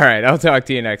 All right, I'll talk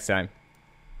to you next time.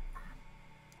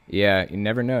 Yeah, you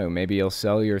never know. Maybe you'll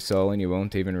sell your soul and you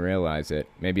won't even realize it.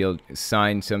 Maybe you'll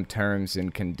sign some terms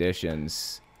and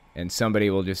conditions and somebody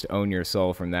will just own your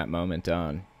soul from that moment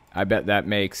on. I bet that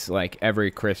makes like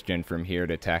every Christian from here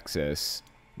to Texas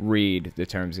read the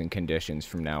terms and conditions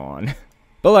from now on.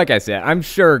 But like I said, I'm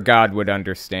sure God would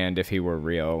understand if he were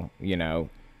real, you know.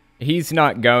 He's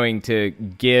not going to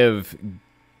give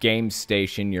Game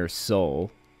Station your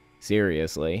soul.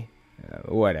 Seriously.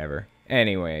 Whatever.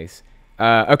 Anyways.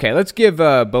 Okay, let's give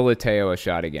Bulliteo a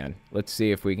shot again. Let's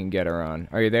see if we can get her on.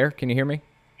 Are you there? Can you hear me?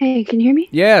 Hey, can you hear me?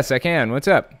 Yes, I can. What's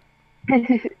up?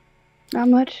 Not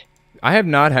much. I have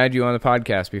not had you on the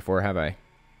podcast before, have I?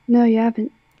 No, you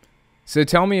haven't. So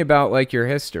tell me about like your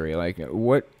history. Like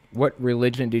what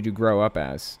religion did you grow up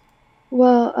as?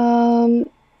 Well,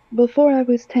 before I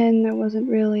was 10, there wasn't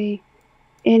really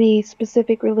any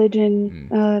specific religion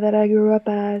that I grew up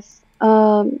as.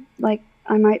 Like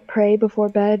I might pray before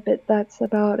bed, but that's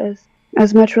about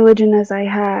as much religion as I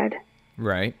had.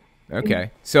 Right.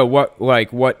 Okay. So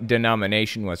what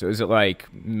denomination was it? Was it like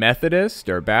Methodist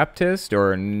or Baptist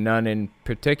or none in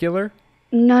particular?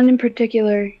 None in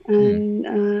particular,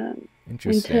 Interesting.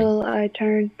 until I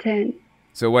turned 10.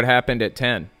 So what happened at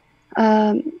 10?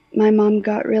 My mom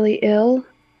got really ill,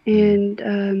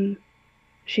 and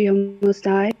she almost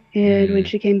died. And when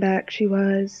she came back, she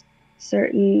was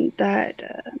certain that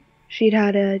she'd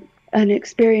had an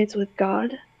experience with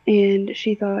God, and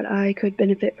she thought I could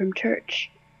benefit from church.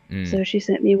 So she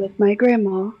sent me with my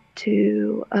grandma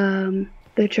to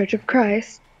the Church of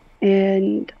Christ,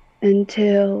 and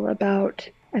until about,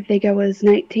 I think I was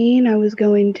 19, I was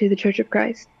going to the Church of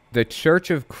Christ. The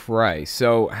Church of Christ.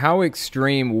 So how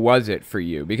extreme was it for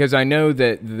you? Because I know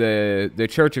that the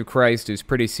Church of Christ is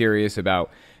pretty serious about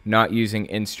not using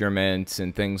instruments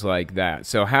and things like that.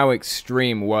 So how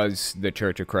extreme was the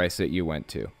Church of Christ that you went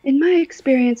to? In my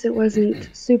experience, it wasn't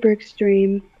super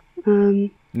extreme.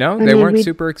 No, they weren't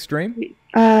super extreme?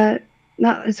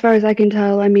 Not as far as I can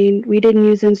tell. I mean, we didn't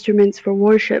use instruments for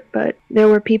worship, but there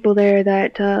were people there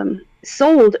that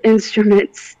sold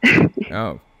instruments.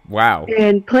 Oh, wow.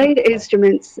 And played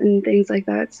instruments and things like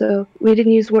that. So we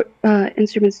didn't use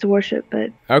instruments to worship,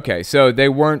 but... Okay, so they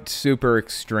weren't super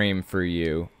extreme for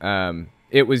you.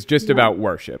 It was just about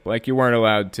worship. Like you weren't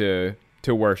allowed to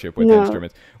worship with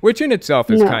instruments, which in itself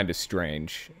is kind of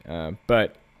strange.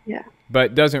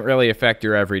 But doesn't really affect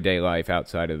your everyday life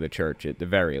outside of the church at the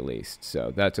very least.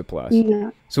 So that's a plus.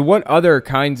 Yeah. So what other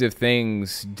kinds of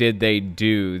things did they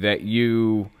do that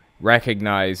you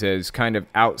recognize as kind of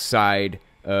outside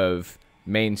of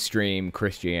mainstream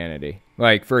Christianity?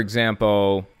 Like, for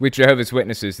example, with Jehovah's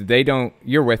Witnesses, they don't...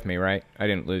 You're with me, right? I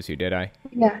didn't lose you, did I?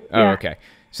 Yeah. Oh, okay.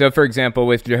 So, for example,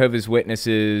 with Jehovah's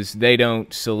Witnesses, they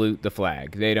don't salute the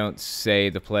flag. They don't say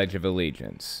the Pledge of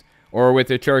Allegiance. Or with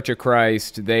the Church of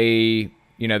Christ, they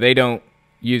don't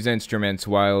use instruments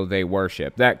while they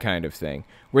worship, that kind of thing.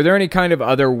 Were there any kind of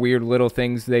other weird little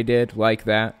things they did like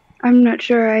that? I'm not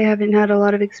sure. I haven't had a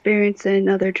lot of experience in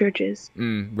other churches.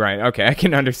 Right. Okay. I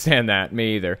can understand that.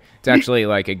 Me either. It's actually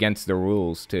like against the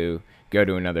rules to go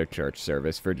to another church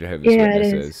service for Jehovah's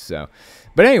Witnesses. It is. So,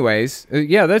 but anyways,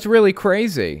 yeah, that's really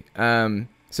crazy. So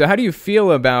how do you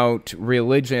feel about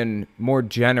religion more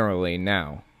generally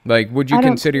now? Like, would you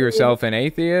consider yourself an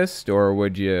atheist, or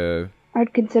would you...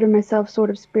 I'd consider myself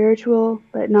sort of spiritual,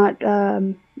 but not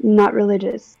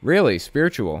religious. Really?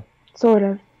 Spiritual? Sort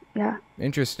of, yeah.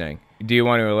 Interesting. Do you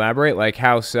want to elaborate? Like,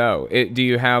 how so? Do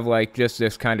you have, like, just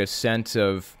this kind of sense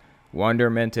of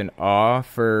wonderment and awe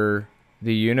for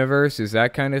the universe? Is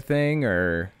that kind of thing,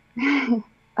 or...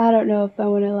 I don't know if I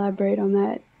want to elaborate on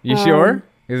that. You sure?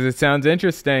 Because it sounds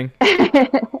interesting.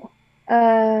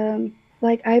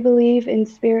 Like, I believe in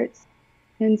spirits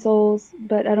and souls,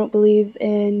 but I don't believe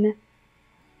in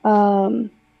God.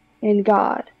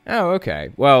 Oh, okay.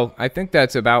 Well, I think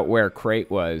that's about where Crate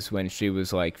was when she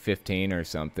was like 15 or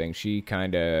something. She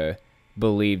kind of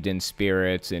believed in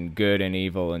spirits and good and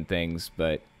evil and things,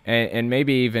 but and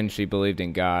maybe even she believed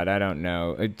in God. I don't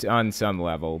know. It's on some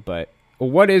level, but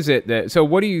what is it that... So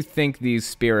what do you think these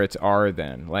spirits are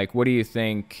then? Like, what do you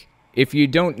think... If you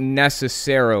don't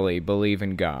necessarily believe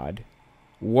in God,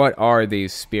 what are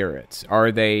these spirits?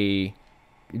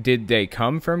 Did they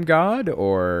come from God,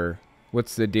 or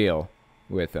what's the deal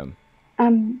with them?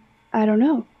 I don't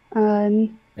know.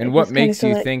 And what makes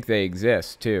you think they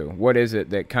exist, too? What is it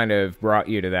that kind of brought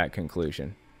you to that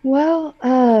conclusion? Well,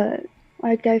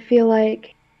 like, I feel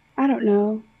like, I don't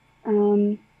know.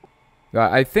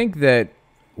 I think that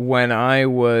when I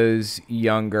was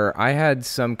younger, I had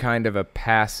some kind of a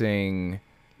passing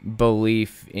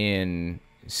belief in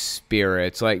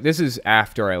spirits. Like, this is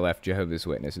after I left Jehovah's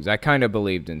Witnesses. I kind of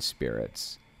believed in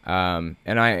spirits. And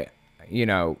I,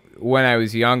 when I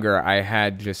was younger, I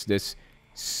had just this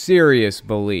serious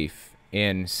belief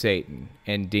in Satan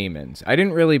and demons. I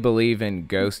didn't really believe in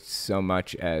ghosts so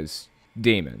much as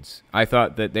demons. I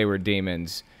thought that they were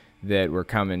demons that were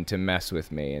coming to mess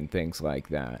with me and things like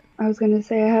that. I was going to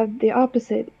say I have the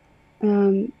opposite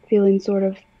feeling, sort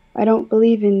of. I don't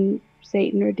believe in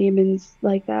Satan or demons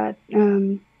like that,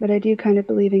 but I do kind of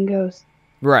believe in ghosts.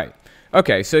 Right.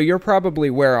 Okay, so you're probably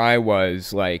where I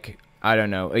was, like, I don't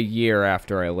know, a year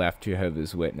after I left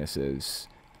Jehovah's Witnesses.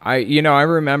 I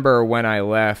remember when I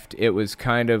left, it was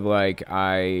kind of like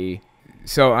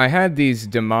so I had these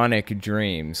demonic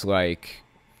dreams, like,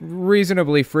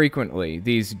 reasonably frequently.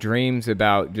 These dreams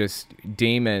about just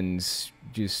demons,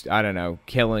 just, I don't know,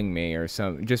 killing me or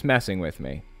just messing with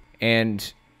me.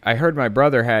 And I heard my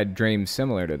brother had dreams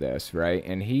similar to this, right?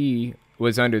 And he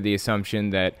was under the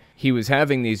assumption that he was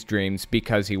having these dreams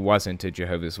because he wasn't a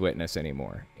Jehovah's Witness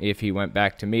anymore. If he went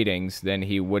back to meetings, then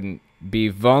he wouldn't be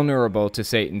vulnerable to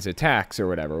Satan's attacks or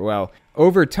whatever. Well,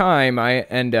 over time, I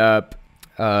end up,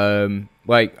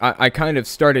 I kind of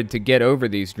started to get over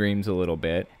these dreams a little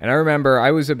bit. And I remember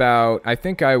I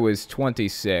think I was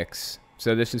 26.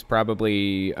 So this is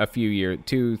probably a few years,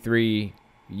 2-3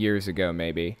 years ago,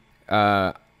 maybe.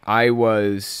 I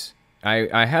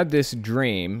had this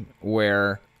dream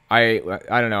where I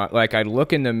don't know, like I'd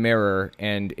look in the mirror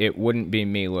and it wouldn't be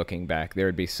me looking back. There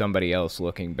would be somebody else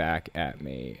looking back at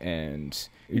me. And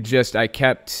I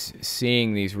kept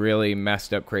seeing these really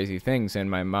messed up, crazy things,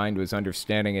 and my mind was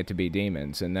understanding it to be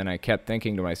demons. And then I kept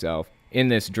thinking to myself, in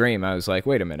this dream, I was like,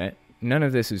 wait a minute, none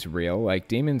of this is real. Like,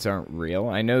 demons aren't real.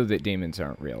 I know that demons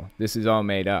aren't real. This is all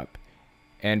made up.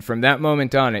 And from that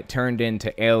moment on, it turned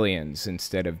into aliens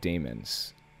instead of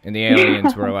demons. And the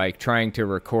aliens were like trying to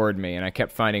record me, and I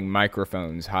kept finding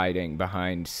microphones hiding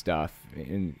behind stuff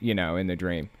in the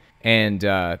dream. And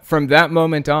from that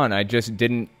moment on,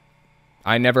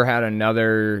 I never had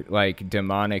another like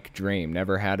demonic dream,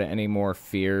 never had any more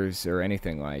fears or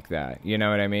anything like that. You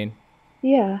know what I mean?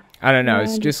 Yeah. I don't know.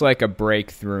 It's just like a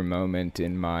breakthrough moment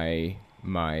in my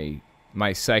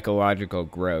psychological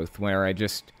growth where I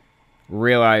just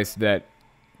realized that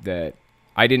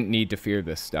I didn't need to fear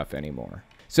this stuff anymore.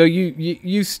 So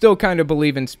you still kind of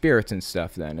believe in spirits and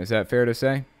stuff then, is that fair to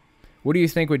say? What do you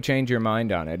think would change your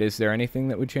mind on it? Is there anything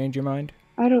that would change your mind?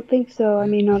 I don't think so. I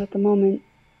mean, not at the moment.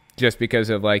 Just because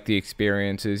of like the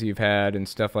experiences you've had and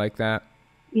stuff like that?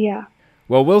 Yeah.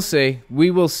 Well, we'll see.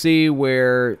 We will see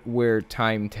where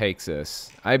time takes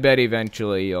us. I bet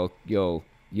eventually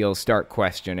you'll start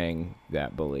questioning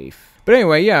that belief. But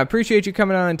anyway, yeah, I appreciate you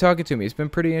coming on and talking to me. It's been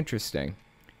pretty interesting.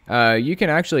 You can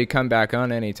actually come back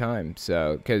on anytime,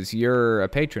 so, because you're a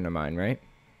patron of mine, right?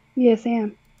 Yes, I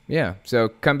am. Yeah, so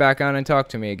come back on and talk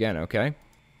to me again, okay?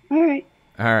 All right.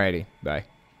 Alrighty, bye.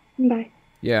 Bye.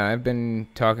 Yeah, I've been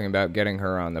talking about getting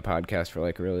her on the podcast for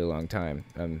like a really long time.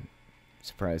 I'm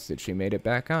surprised that she made it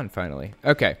back on finally.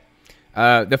 Okay.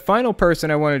 The final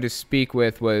person I wanted to speak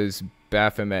with was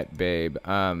Baphomet Babe.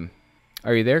 Are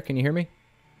you there? Can you hear me?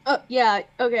 Yeah,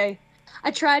 okay. I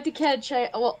tried to catch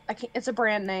it's a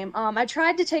brand name. I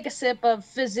tried to take a sip of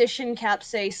Physician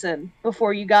Capsaicin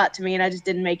before you got to me, and I just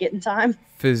didn't make it in time.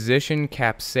 Physician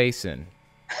Capsaicin.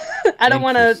 I don't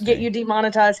want to get you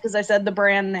demonetized because I said the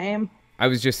brand name. I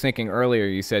was just thinking earlier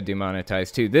you said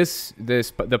demonetized too. The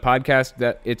podcast,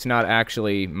 that it's not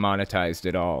actually monetized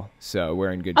at all, so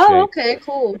we're in good shape. Oh, okay,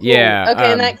 cool. Yeah.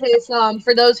 Okay, in that case,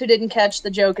 for those who didn't catch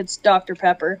the joke, it's Dr.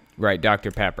 Pepper. Right,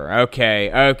 Dr. Pepper.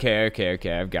 Okay,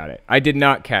 I've got it. I did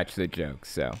not catch the joke,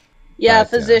 so. Yeah,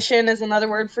 physician is another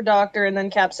word for doctor, and then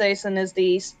capsaicin is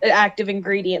the active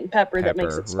ingredient in pepper that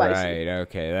makes it spicy. Right,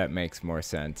 okay, that makes more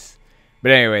sense.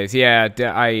 But anyways, yeah,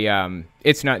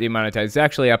 it's not demonetized. It's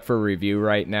actually up for review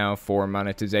right now for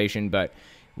monetization, but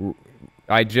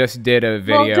I just did a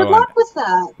video. Well, good luck with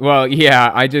that. Well, yeah,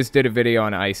 I just did a video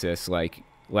on ISIS like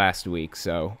last week,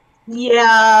 so.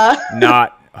 Yeah.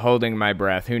 Not holding my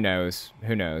breath. Who knows?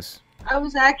 I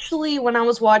was actually, when I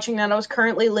was watching that, I was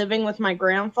currently living with my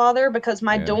grandfather because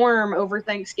my dorm over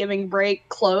Thanksgiving break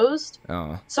closed.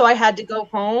 Oh. So I had to go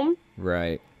home.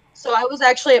 Right. So I was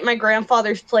actually at my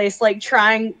grandfather's place, like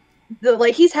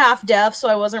he's half deaf, so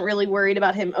I wasn't really worried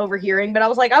about him overhearing, but I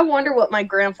was like, I wonder what my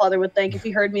grandfather would think if he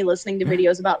heard me listening to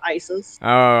videos about ISIS. Oh,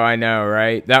 I know,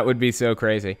 right? That would be so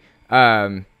crazy.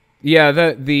 Yeah,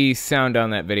 the sound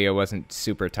on that video wasn't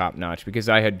super top-notch because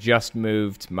I had just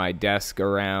moved my desk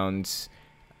around,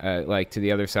 like, to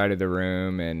the other side of the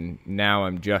room, and now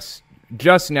I'm just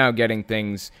now getting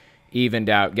things evened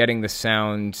out, getting the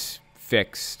sound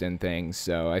fixed and things,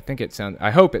 so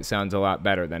I hope it sounds a lot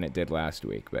better than it did last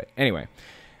week. But anyway,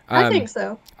 I think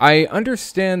so. I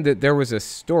understand that there was a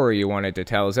story you wanted to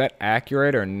tell. Is that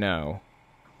accurate or no?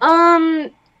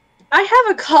 I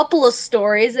have a couple of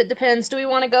stories. It depends. Do we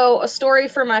want to go a story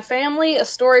for my family, a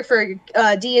story for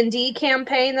a D&D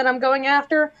campaign that I'm going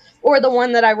after, or the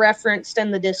one that I referenced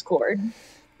in the Discord?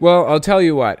 Well, I'll tell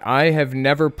you what. I have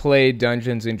never played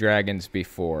Dungeons and Dragons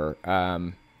before.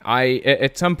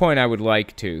 At some point I would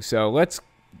like to. So let's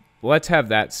have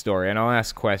that story, and I'll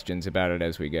ask questions about it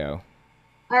as we go.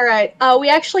 All right. We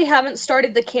actually haven't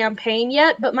started the campaign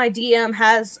yet, but my DM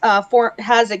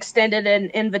has extended an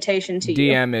invitation to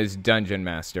you. DM is Dungeon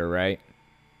Master, right?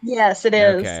 Yes, it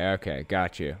is. Okay,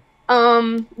 got you.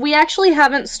 We actually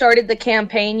haven't started the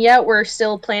campaign yet. We're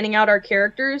still planning out our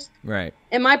characters. Right.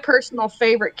 And my personal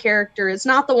favorite character is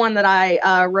not the one that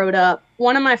I wrote up.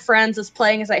 One of my friends is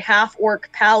playing as a half-orc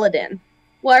paladin,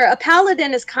 where a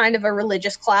paladin is kind of a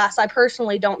religious class. I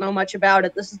personally don't know much about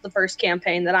it. This is the first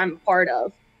campaign that I'm a part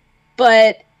of.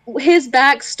 But his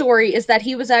backstory is that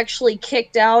he was actually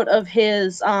kicked out of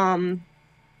his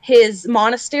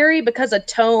monastery because a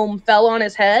tome fell on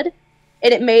his head,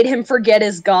 and it made him forget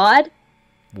his god.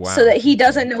 Wow. So that he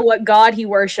doesn't know what god he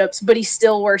worships, but he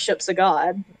still worships a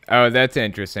god. Oh, that's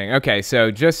interesting. Okay, so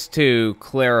just to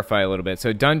clarify a little bit.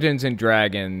 So Dungeons and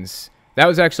Dragons, that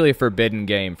was actually a forbidden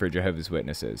game for Jehovah's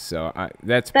Witnesses. So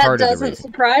that's part of the reason. That doesn't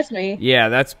surprise me. Yeah,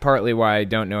 that's partly why I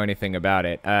don't know anything about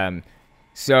it.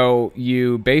 So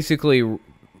you basically,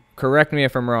 correct me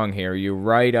if I'm wrong here, you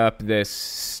write up this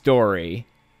story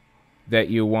that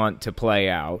you want to play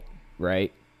out,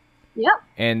 right? Yep.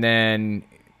 And then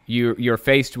you're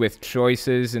faced with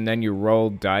choices, and then you roll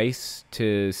dice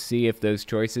to see if those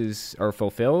choices are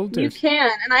fulfilled? You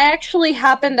can, and I actually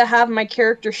happen to have my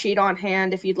character sheet on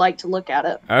hand if you'd like to look at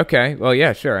it. Okay, well,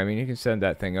 yeah, sure. I mean, you can send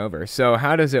that thing over. So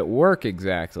how does it work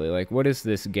exactly? Like, what is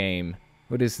this game?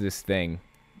 What is this thing?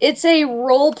 It's a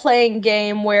role-playing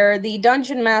game where the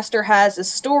Dungeon Master has a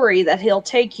story that he'll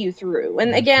take you through.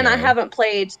 And again, I haven't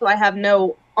played, so I have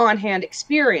no on-hand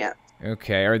experience.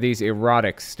 Okay, are these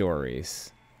erotic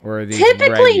stories? Or are these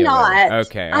typically regular? Not.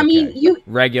 Okay. I mean,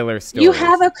 regular stories. You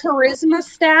have a charisma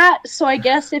stat, so I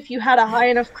guess if you had a high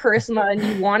enough charisma and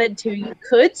you wanted to, you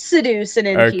could seduce an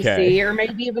NPC or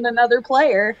maybe even another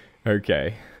player.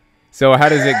 Okay. So how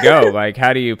does it go? Like,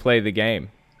 how do you play the game?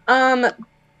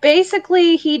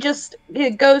 Basically,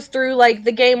 it goes through, like,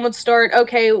 the game would start,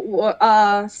 okay,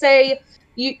 say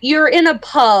you're in a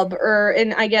pub, or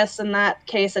I guess in that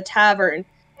case, a tavern,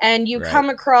 and you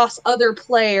come across other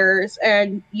players,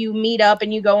 and you meet up,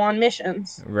 and you go on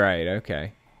missions. Right,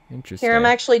 okay. Interesting. Here, I'm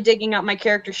actually digging up my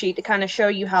character sheet to kind of show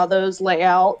you how those lay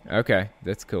out. Okay,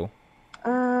 that's cool.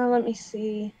 Let me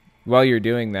see. While you're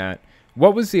doing that,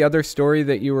 what was the other story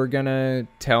that you were gonna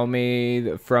tell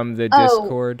me from the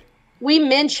Discord? We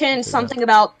mentioned something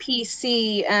about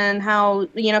PC and how,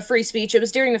 free speech. It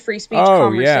was during the free speech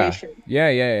conversation.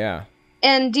 Yeah.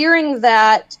 And during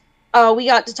that, we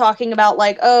got to talking about,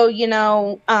 like,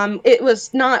 it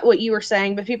was not what you were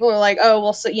saying, but people were like,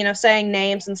 saying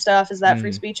names and stuff, is that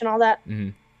free speech and all that? Mm-hmm.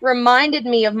 Reminded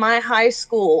me of my high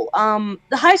school.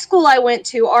 The high school I went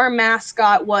to, our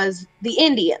mascot was the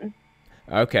Indian.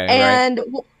 Okay, and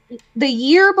the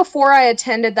year before I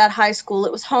attended that high school,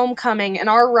 it was homecoming, and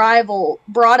our rival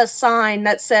brought a sign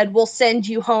that said, "We'll send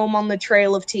you home on the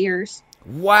Trail of Tears."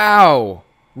 Wow.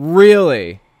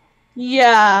 Really?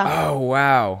 Yeah. Oh,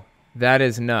 wow. That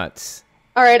is nuts.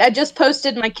 All right, I just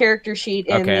posted my character sheet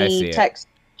in the text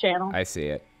channel. I see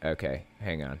it. Okay,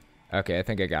 hang on. Okay, I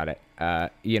think I got it.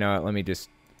 You know what?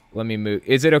 Let me move.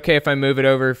 Is it okay if I move it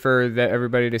over for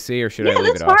everybody to see, or should I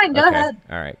leave it off? Yeah, that's fine. Go ahead.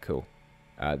 All right, cool.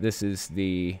 This is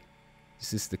the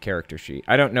character sheet.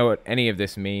 I don't know what any of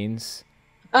this means.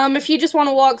 If you just want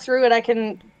to walk through it, I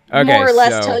can more or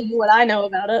less tell you what I know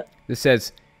about it. This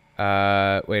says,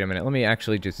 wait a minute. Let me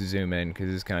actually just zoom in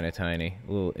because it's kind of tiny.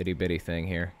 A little itty-bitty thing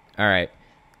here. All right.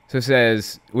 So it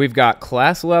says, we've got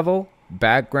class level,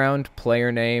 background,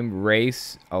 player name,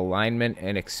 race, alignment,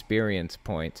 and experience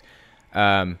points.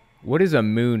 What is a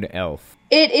moon elf?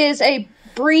 It is a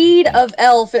breed of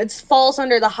elf. It falls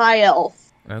under the high elf.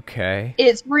 Okay.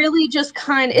 It's really just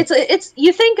it's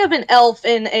you think of an elf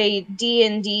in a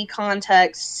D&D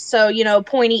context, so,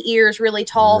 pointy ears, really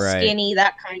tall, skinny,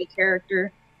 that kind of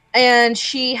character. And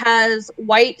she has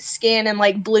white skin and,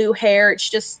 like, blue hair. It's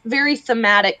just very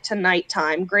thematic to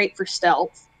nighttime. Great for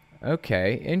stealth.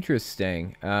 Okay,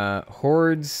 interesting.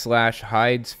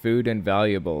 Hoards/hides food and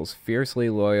valuables. Fiercely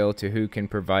loyal to who can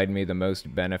provide me the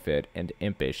most benefit, and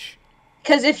impish.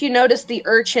 Because if you notice the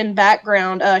urchin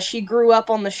background, she grew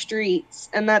up on the streets,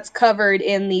 and that's covered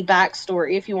in the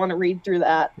backstory if you want to read through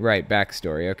that. Right,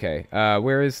 backstory. Okay.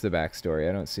 Where is the backstory?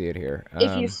 I don't see it here.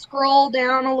 If you scroll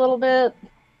down a little bit,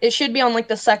 it should be on like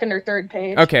the second or third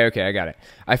page. Okay, I got it.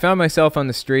 I found myself on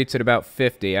the streets at about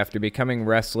 50 after becoming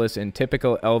restless in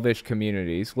typical elvish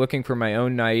communities, looking for my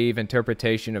own naive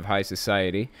interpretation of high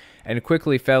society, and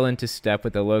quickly fell into step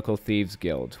with the local thieves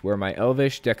guild, where my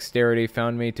elvish dexterity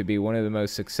found me to be one of the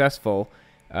most successful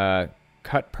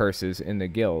cut purses in the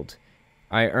guild.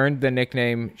 I earned the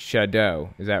nickname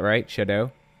Shadow. Is that right?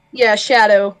 Shadow? Yeah,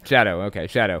 Shadow. Shadow, okay,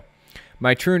 Shadow.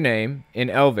 My true name,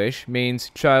 in Elvish, means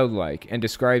childlike and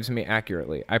describes me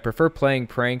accurately. I prefer playing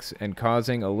pranks and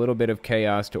causing a little bit of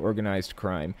chaos to organized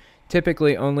crime,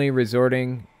 typically only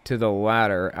resorting to the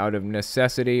latter out of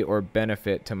necessity or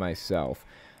benefit to myself.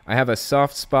 I have a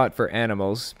soft spot for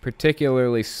animals,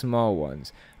 particularly small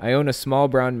ones. I own a small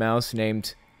brown mouse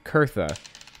named Kurtha.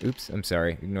 Oops, I'm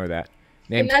sorry, ignore that.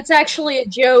 And that's actually a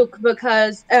joke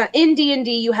because in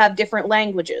D&D you have different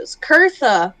languages.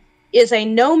 Kurtha is a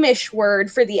gnomish word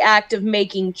for the act of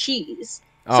making cheese.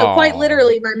 So quite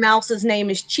literally, my mouse's name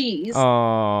is Cheese.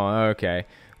 Oh, okay.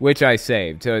 Which I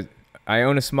saved. So I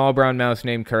own a small brown mouse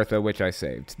named Kurtha, which I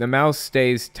saved. The mouse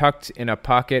stays tucked in a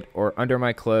pocket or under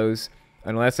my clothes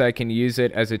unless I can use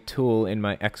it as a tool in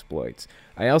my exploits.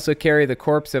 I also carry the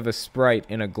corpse of a sprite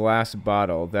in a glass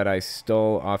bottle that I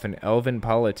stole off an elven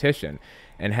politician,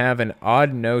 and have an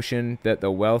odd notion that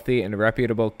the wealthy and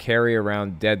reputable carry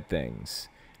around dead things.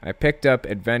 I picked up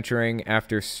adventuring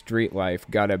after street life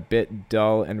got a bit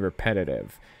dull and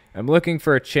repetitive. I'm looking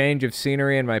for a change of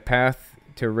scenery in my path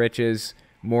to riches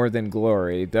more than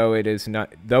glory, though it is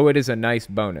a nice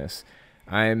bonus.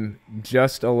 I'm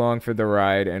just along for the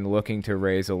ride and looking to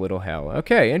raise a little hell.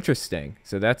 Okay, interesting.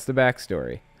 So that's the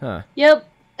backstory. Huh. Yep.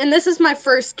 And this is my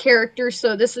first character,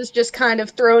 so this is just kind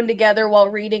of thrown together while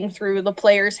reading through the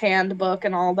player's handbook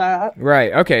and all that.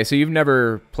 Right. Okay, so you've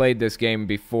never played this game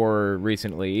before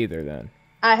recently either then?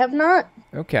 I have not.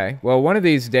 Okay. Well, one of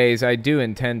these days I do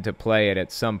intend to play it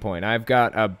at some point. I've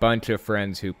got a bunch of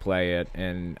friends who play it,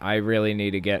 and I really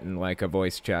need to get in like a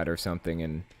voice chat or something.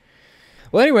 And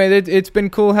well, anyway, it's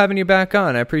been cool having you back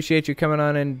on. I appreciate you coming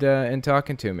on and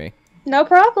talking to me. No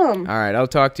problem. All right, I'll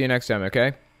talk to you next time,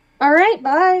 okay? All right,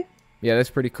 bye. Yeah,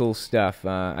 that's pretty cool stuff.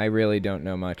 I really don't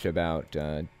know much about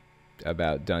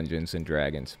Dungeons and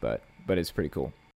Dragons, but it's pretty cool.